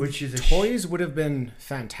 which is toys would have been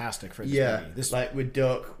fantastic for this movie. This like with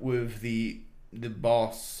Duck, with the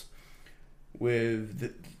boss,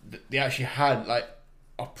 with they actually had like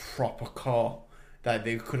a proper car that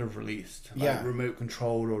they could have released, like remote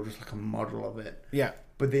controlled or just like a model of it. Yeah,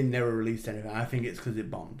 but they never released anything. I think it's because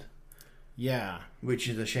it bombed. Yeah, which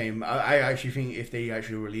is a shame. I actually think if they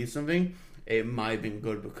actually released something, it might have been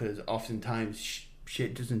good, because oftentimes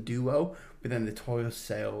shit doesn't do well, but then the toy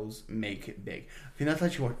sales make it big. I think that's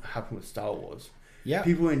actually what happened with Star Wars. Yeah,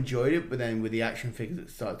 people enjoyed it, but then with the action figures,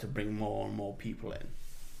 it started to bring more and more people in.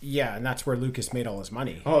 Yeah, and that's where Lucas made all his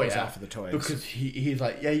money. Oh yeah, off of the toys, because he's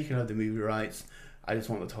like, yeah, you can have the movie rights. I just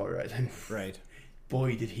want the toy rights. And right.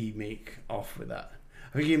 Boy, did he make off with that.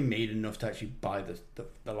 I think he made enough to actually buy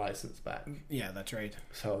the license back. Yeah, that's right.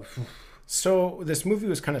 So this movie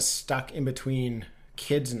was kind of stuck in between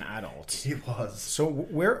kids and adults. It was. So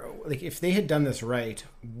where, like, if they had done this right,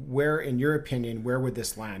 where, in your opinion, where would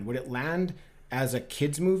this land? Would it land as a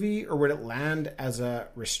kids movie, or would it land as a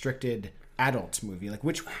restricted adults movie? Like,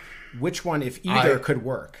 which one, if either, could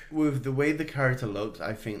work? With the way the character looked,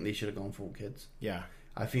 I think they should have gone for kids. Yeah.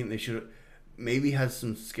 I think they should have maybe has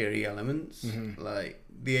some scary elements. Mm-hmm. Like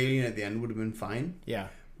the alien at the end would have been fine. Yeah.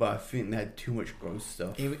 But I think they had too much gross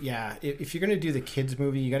stuff. If you're going to do the kids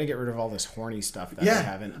movie, you got to get rid of all this horny stuff that they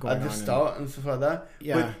haven't going on. At the start and stuff like that.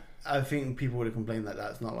 Yeah. But I think people would have complained that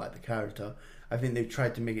that's not like the character. I think they've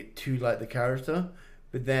tried to make it too like the character,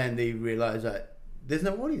 but then they realise that there's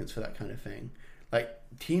no audience for that kind of thing. Like,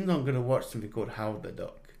 teens aren't going to watch something called Howard the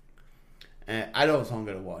Duck. Adults aren't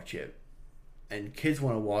going to watch it. And kids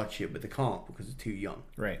want to watch it, but they can't because they're too young.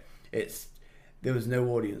 Right. There was no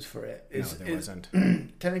audience for it. No, there wasn't.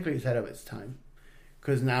 Technically, it's ahead of its time.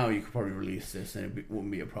 Because now you could probably release this and it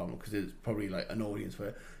wouldn't be a problem, because there's probably like an audience for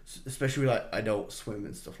it, especially like Adult Swim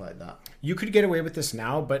and stuff like that. You could get away with this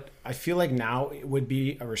now, but I feel like now it would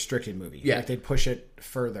be a restricted movie. Yeah. Like they'd push it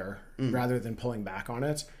further rather than pulling back on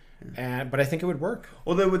it. But I think it would work.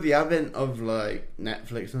 Although with the advent of like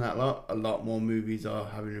Netflix and that a lot more movies are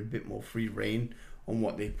having a bit more free reign on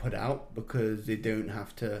what they put out, because they don't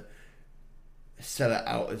have to sell it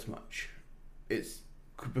out as much. It's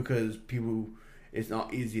because it's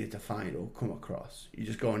not easier to find or come across. You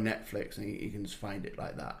just go on Netflix and you can just find it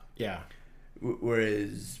like that. Yeah.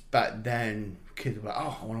 Whereas back then, kids were like,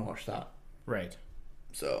 oh, I want to watch that. Right.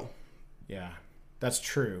 So. Yeah. That's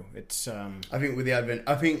true. It's. I think with the advent,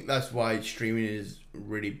 I think that's why streaming is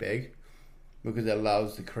really big, because it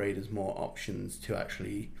allows the creators more options to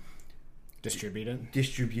actually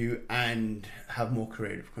distribute and have more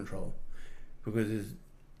creative control. Because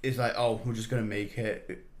it's like, oh, we're just gonna make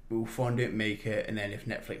it, we'll fund it, make it, and then if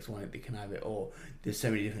Netflix want it, they can have it. Or there's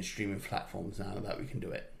so many different streaming platforms now that we can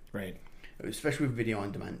do it. Right. Especially with video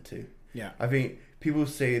on demand too. Yeah. I think people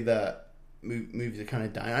say that movies are kind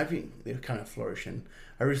of dying. I think they're kind of flourishing.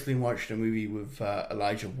 I recently watched a movie with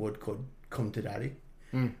Elijah Wood called Come to Daddy,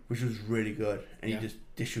 which was really good, and he just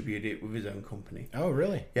distributed it with his own company. Oh,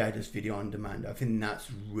 really? Yeah, just video on demand. I think that's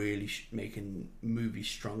really making movies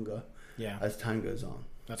stronger. Yeah. As time goes on.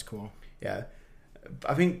 That's cool. Yeah,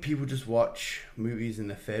 I think people just watch movies in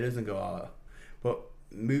the theaters and go, oh, but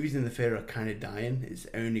movies in the theater are kind of dying. It's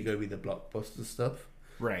only going to be the blockbuster stuff.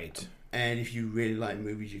 Right. And if you really like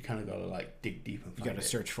movies, you kind of got to like dig deep and find it. You got to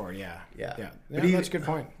search for it, yeah. But that's a good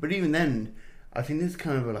point. But even then, I think there's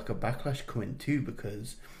kind of like a backlash coming too,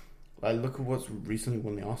 because like look at what's recently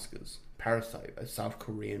won the Oscars. Parasite, a South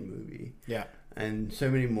Korean movie. Yeah. And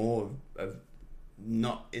so many more of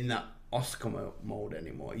not in that Oscar mode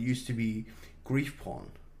anymore. It used to be grief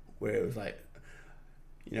porn, where it was like,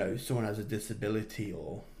 someone has a disability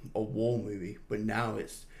or a war movie, but now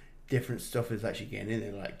it's different stuff is actually getting in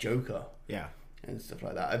there, like Joker, and stuff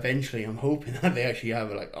like that. Eventually, I'm hoping that they actually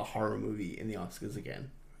have like a horror movie in the Oscars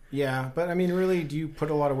again. Yeah, but I mean, really, do you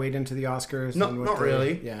put a lot of weight into the Oscars? Not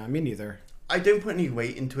really. Yeah, me neither. I don't put any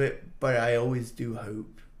weight into it, but I always do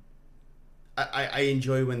hope. I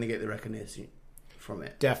enjoy when they get the recognition from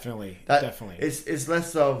it. Definitely. It's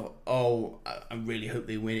less of, I really hope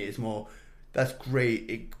they win it. It's more, that's great.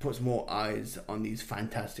 It puts more eyes on these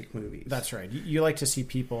fantastic movies. That's right. You like to see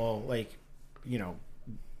people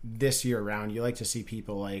this year around, you like to see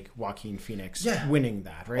people like Joaquin Phoenix winning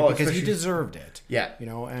that, right? Because he deserved it. Yeah.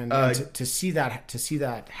 And to see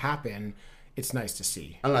that happen, it's nice to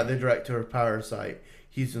see. And like the director of Parasite,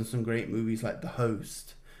 he's done some great movies like The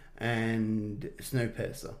Host and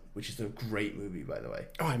Snowpiercer, which is a great movie, by the way.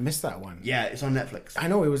 Oh, I missed that one. Yeah, it's on Netflix. I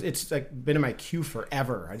know it's like been in my queue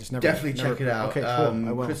forever. I just never check it out. Okay, cool.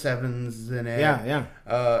 I will. Chris Evans is in it. Yeah.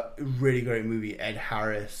 Really great movie. Ed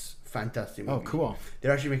Harris, fantastic movie. Oh, cool.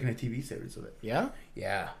 They're actually making a TV series of it. Yeah.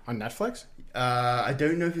 Yeah. On Netflix? I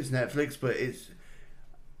don't know if it's Netflix, but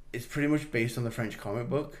it's pretty much based on the French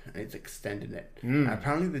comic book, and it's extending it. And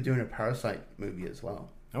apparently, they're doing a Parasite movie as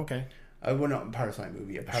well. Okay. Well, not a Parasite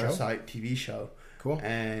movie, a Parasite TV show. Cool.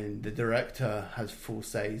 And the director has full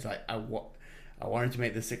say. He's like, I wanted to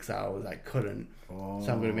make the 6 hours, I couldn't, so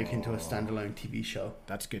I'm going to make it into a standalone TV show.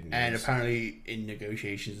 That's good news. And apparently, in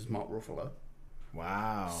negotiations, is Mark Ruffalo.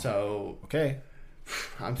 Wow. So okay,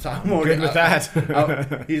 I'm good with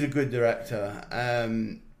that. He's a good director.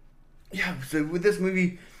 So with this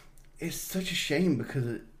movie, it's such a shame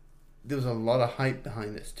because there was a lot of hype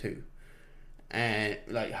behind this too, and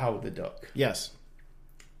like Howard the Duck. Yes,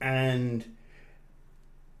 and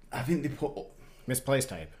I think they put misplaced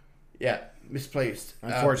hype. Yeah, misplaced.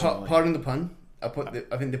 Unfortunately, pardon the pun. I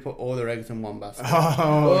think they put all their eggs in one basket.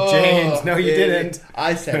 Oh, James! No, you didn't.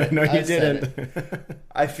 I said it. No, you didn't.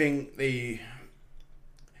 I think they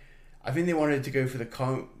wanted to go for the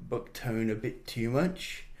comic book tone a bit too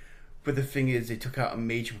much, but the thing is, they took out a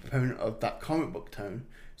major component of that comic book tone,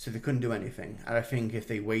 so they couldn't do anything. And I think if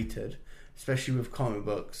they waited, especially with comic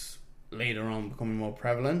books later on becoming more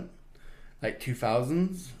prevalent, like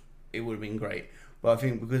 2000s, it would have been great. But I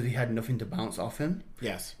think because he had nothing to bounce off him,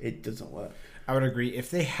 yes, it doesn't work. I would agree.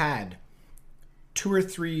 If they had 2 or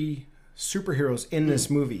 3 superheroes in this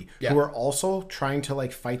movie who are also trying to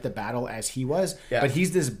like fight the battle as he was, but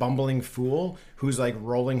he's this bumbling fool who's like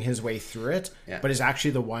rolling his way through it, but is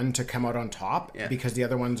actually the one to come out on top because the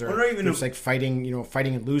other ones are just like fighting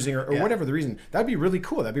and losing or whatever the reason. That'd be really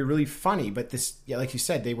cool. That'd be really funny. But this, like you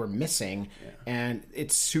said, they were missing, and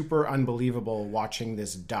it's super unbelievable watching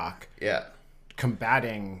this duck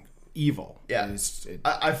combating evil.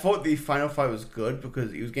 I thought the final fight was good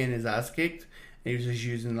because he was getting his ass kicked and he was just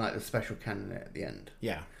using like the special cannon at the end.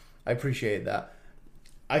 I appreciate that.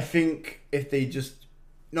 I think if they just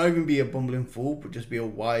not even be a bumbling fool but just be a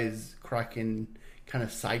wise cracking kind of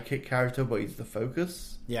sidekick character but he's the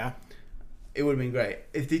focus, it would have been great.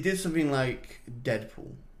 If they did something like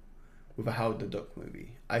Deadpool with a Howard the Duck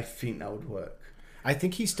movie, I think that would work. I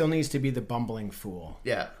think he still needs to be the bumbling fool.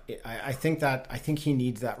 Yeah. I think he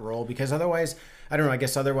needs that role because otherwise, I don't know, I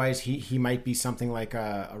guess otherwise he might be something like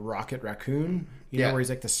a Rocket Raccoon, you know, where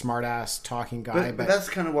he's like the smart ass talking guy. But that's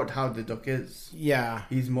kind of what Howard the Duck is. Yeah.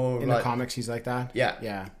 He's more in the comics, he's like that.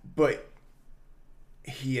 Yeah. But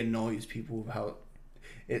he annoys people with how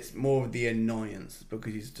it's more of the annoyance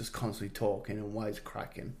because he's just constantly talking and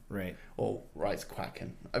wisecracking. Right. Or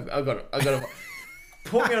wisecracking. I got to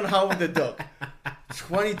put me on Howard the Duck.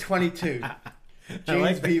 2022.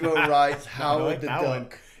 James Beaver writes Howard the Duck. One.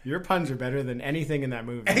 Your puns are better than anything in that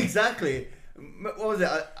movie. Exactly. What was it?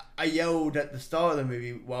 I yelled at the start of the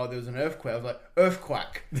movie while there was an earthquake. I was like,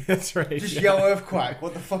 Earthquack. That's right. Just yell Earthquack.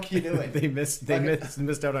 What the fuck are you doing? They missed out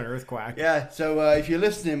on Earthquack. Yeah, so if you're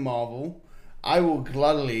listening, Marvel, I will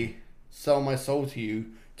gladly sell my soul to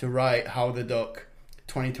you to write Howard the Duck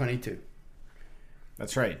 2022.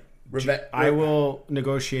 That's right. I will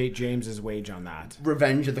negotiate James's wage on that.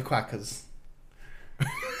 Revenge of the Quackers.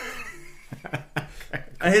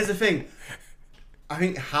 And here's the thing. I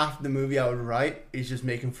think half the movie I would write is just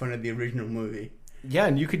making fun of the original movie. Yeah,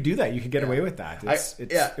 and you could do that. You could get away with that.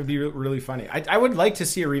 It'd be really funny. I would like to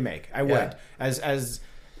see a remake. I would. Yeah. As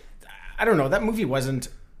I don't know, that movie wasn't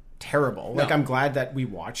terrible. Like, I'm glad that we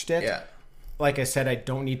watched it. Yeah. Like I said, I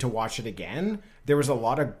don't need to watch it again. There was a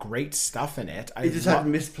lot of great stuff in it. It just had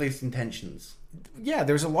misplaced intentions. Yeah,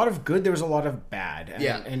 there was a lot of good. There was a lot of bad.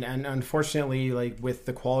 And, and unfortunately, like with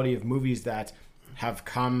the quality of movies that have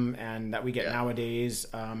come and that we get nowadays,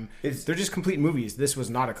 they're just complete movies. This was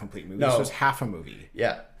not a complete movie. This was half a movie.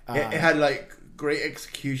 Yeah, it had like great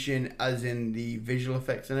execution, as in the visual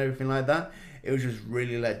effects and everything like that. It was just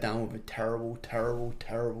really let down with a terrible, terrible,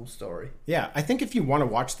 terrible story. Yeah, I think if you want to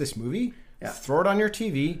watch this movie, throw it on your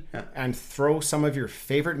TV and throw some of your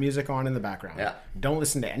favorite music on in the background. Yeah. Don't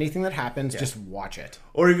listen to anything that happens. Just watch it.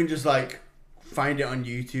 Or even just like find it on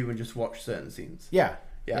YouTube and just watch certain scenes. Yeah.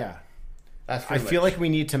 I feel like we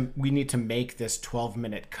need to make this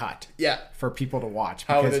 12-minute cut. Yeah. For people to watch.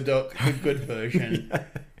 Howard the Duck, the good version. Yeah.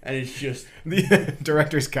 And it's just the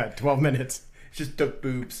director's cut, 12 minutes. It's just duck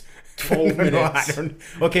boobs. 12 minutes.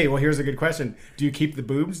 Okay, well here's a good question. Do you keep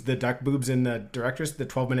the duck boobs in the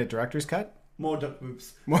 12-minute director's cut? More duck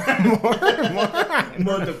boobs. More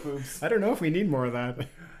duck boobs. I don't know if we need more of that.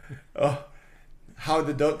 Oh, Howard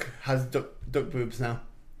the Duck has duck boobs now.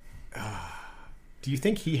 Do you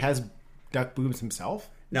think he has duck boobs himself?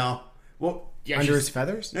 No. Well, under his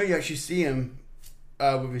feathers? No, you actually see him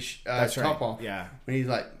with his top off. Yeah.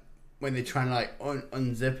 When they're trying to like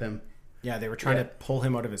unzip him. Yeah, they were trying to pull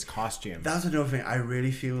him out of his costume. That's another thing. I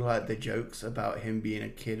really feel like the jokes about him being a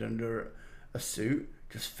kid under a suit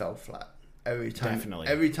just fell flat. Every time. Definitely.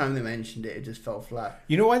 Every time they mentioned it, it just fell flat.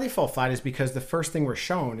 You know why they fell flat is because the first thing we're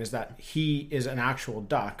shown is that he is an actual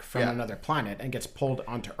duck from another planet and gets pulled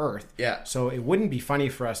onto Earth. Yeah. So it wouldn't be funny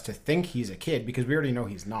for us to think he's a kid because we already know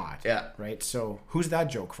he's not. Yeah. Right? So who's that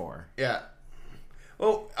joke for? Yeah.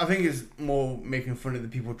 Well, I think it's more making fun of the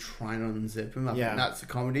people trying to unzip him. I think that's a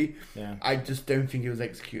comedy. Yeah. I just don't think it was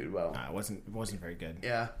executed well. Nah, it wasn't very good.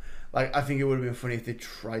 Yeah. Like, I think it would have been funny if they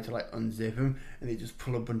tried to, like, unzip him and they just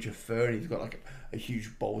pull a bunch of fur and he's got, like, a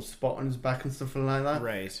huge bald spot on his back and stuff like that.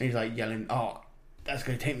 Right. And he's, like, yelling, oh, that's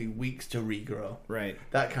going to take me weeks to regrow. Right.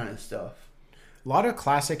 That kind of stuff. A lot of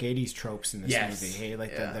classic 80s tropes in this movie. Hey,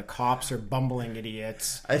 like the cops are bumbling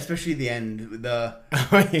idiots. Especially the end.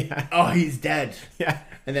 Oh, he's dead. Yeah.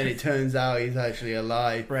 And then it turns out he's actually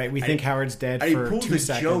alive. Right. We think Howard's dead and for he pulls 2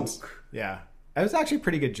 seconds. Joke. Yeah. It was actually a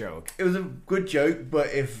pretty good joke. It was a good joke,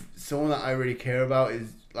 but if someone that I really care about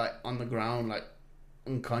is like on the ground, like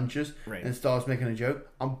unconscious, and starts making a joke,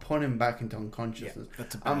 I'm putting him back into unconsciousness. Yeah,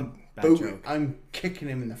 that's a bad joke. I'm kicking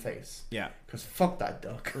him in the face. Yeah. Because fuck that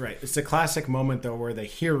duck. Right. It's a classic moment though where the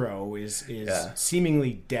hero is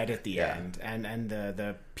seemingly dead at the end, and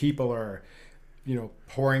the people are,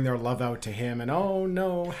 pouring their love out to him, and oh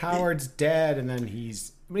no, Howard's dead, and then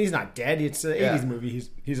he's not dead. It's an 80s movie.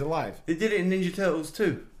 He's alive. They did it in Ninja Turtles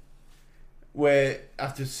too, where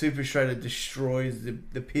after Super Shredder destroys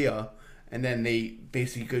the pier, and then they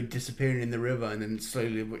basically go disappearing in the river, and then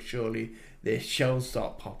slowly but surely their shells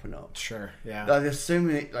start popping up. Sure, yeah. Like, there's so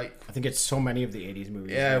many, like... I think it's so many of the 80s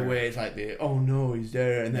movies. Yeah, where it's like, oh no, he's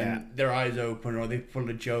there, and then their eyes open, or they pull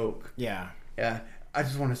a joke. Yeah. Yeah. I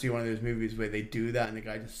just want to see one of those movies where they do that, and the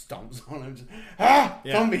guy just stomps on him.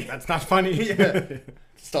 Zombie! That's not funny. Yeah.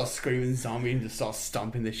 Starts screaming zombie and just starts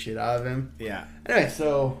stomping the shit out of him. Yeah. Anyway,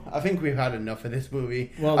 so I think we've had enough of this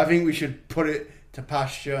movie. Well, I think we should put it to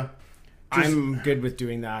pasture. I'm good with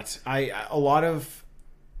doing that. I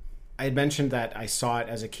had mentioned that I saw it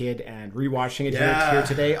as a kid, and rewatching it here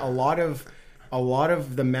today, a lot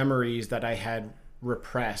of the memories that I had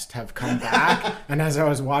repressed have come back. And as I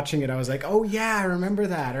was watching it, I was like, oh yeah, I remember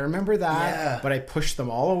that. Yeah. But I pushed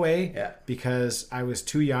them all away because I was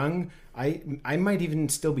too young. I might even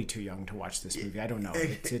still be too young to watch this movie. I don't know.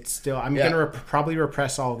 It's still... I'm going to probably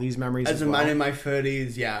repress all these memories as a man in my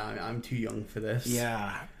 30s, I'm too young for this.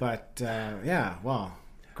 Yeah, but well,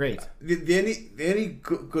 great. The only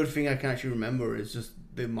good thing I can actually remember is just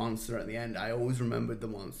the monster at the end. I always remembered the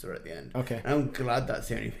monster at the end. Okay. And I'm glad that's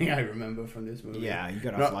the only thing I remember from this movie. Yeah, you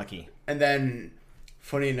got off lucky. And then,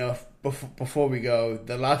 funny enough, before we go,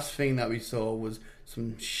 the last thing that we saw was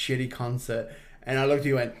some shitty concert. And I looked at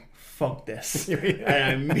you and went, fuck this. And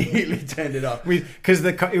I immediately turned it off. Because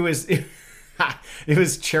it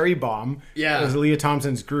was Cherry Bomb. Yeah. It was Leah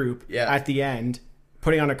Thompson's group at the end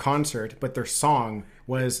putting on a concert, but their song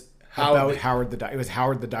was about Howard the Duck. It was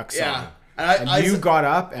Howard the Duck song. Yeah. And you got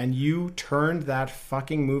up and you turned that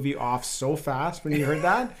fucking movie off so fast when you heard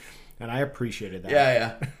that, and I appreciated that.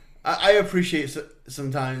 Yeah. I appreciate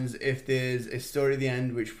sometimes if there's a story at the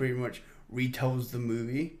end which pretty much retells the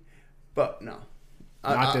movie, but no.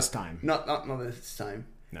 Not this time. Not this time.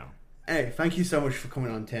 No. Hey, thank you so much for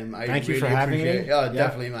coming on, Tim. Thank you for having me. Yeah,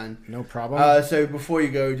 definitely, man. No problem. So before you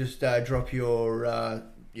go, just drop your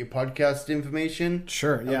podcast information.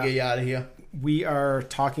 Sure, I'll get you out of here. We are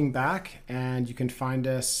Talking Back, and you can find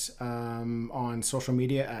us on social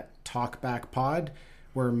media at TalkBackPod.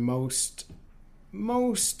 We're most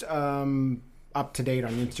up to date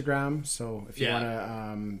on Instagram, so if you want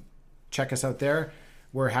to check us out there,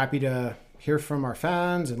 we're happy to hear from our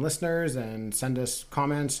fans and listeners and send us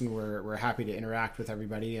comments, and we're happy to interact with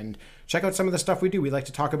everybody and check out some of the stuff we do. We like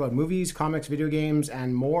to talk about movies, comics, video games,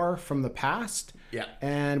 and more from the past. Yeah.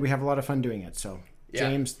 And we have a lot of fun doing it. So,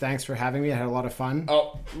 James, thanks for having me. I had a lot of fun.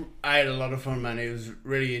 Oh, I had a lot of fun, man. It was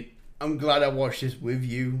really... I'm glad I watched this with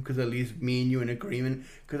you, because at least me and you in agreement,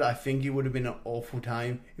 because I think it would have been an awful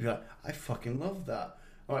time if you're like, I fucking love that.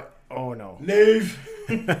 All right. Oh no. Leave.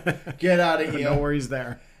 Get out of here. No worries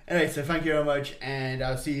there. Anyway, so thank you very much, and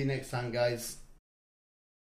I'll see you next time, guys.